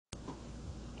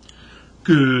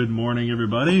Good morning,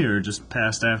 everybody, or just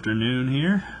past afternoon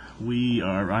here.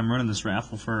 I'm running this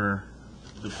raffle for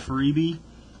the freebie.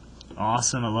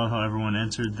 Awesome! I love how everyone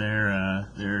entered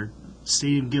their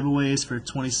stadium giveaways for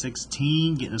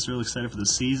 2016. Getting us really excited for the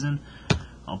season.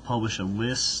 I'll publish a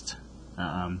list,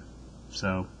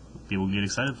 so people can get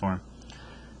excited for them.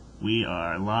 We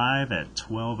are live at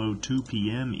 12:02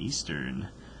 p.m. Eastern.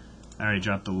 I already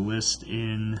dropped the list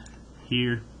in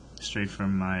here, straight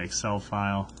from my Excel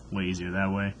file. Way easier that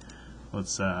way.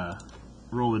 Let's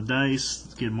roll the dice.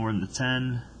 Let's get more than the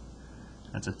 10.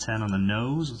 That's a 10 on the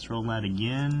nose. Let's roll that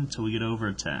again until we get over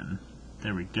a 10.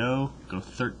 There we go. Go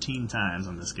 13 times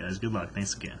on this, guys. Good luck.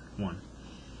 Thanks again. 1.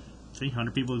 See,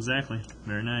 100 people exactly.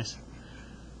 Very nice.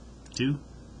 2,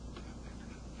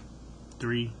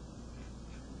 3,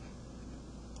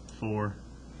 4,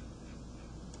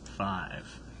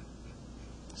 5,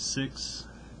 6,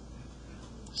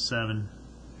 7,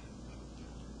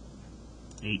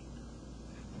 8,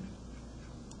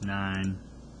 9,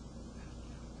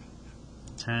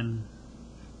 10,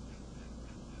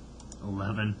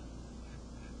 11,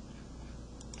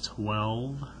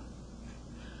 12.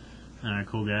 Alright,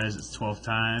 cool guys, it's 12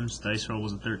 times. Dice roll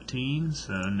was a 13,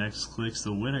 so next click's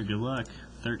the winner. Good luck.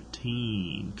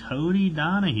 13. Cody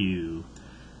Donahue.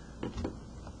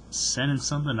 Sending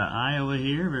something to Iowa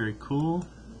here. Very cool.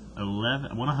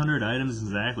 100 items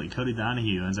exactly. Cody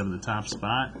Donahue ends up at the top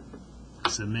spot.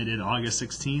 Submitted August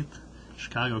 16th.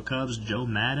 Chicago Cubs, Joe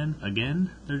Madden. Again,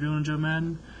 they're doing Joe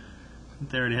Madden. I think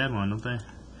they already had one, don't they?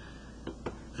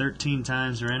 13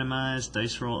 times randomized.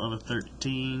 Dice roll of a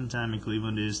 13. Time in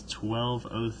Cleveland is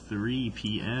 12:03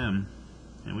 p.m.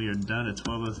 And we are done at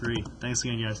 12:03. Thanks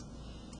again, guys.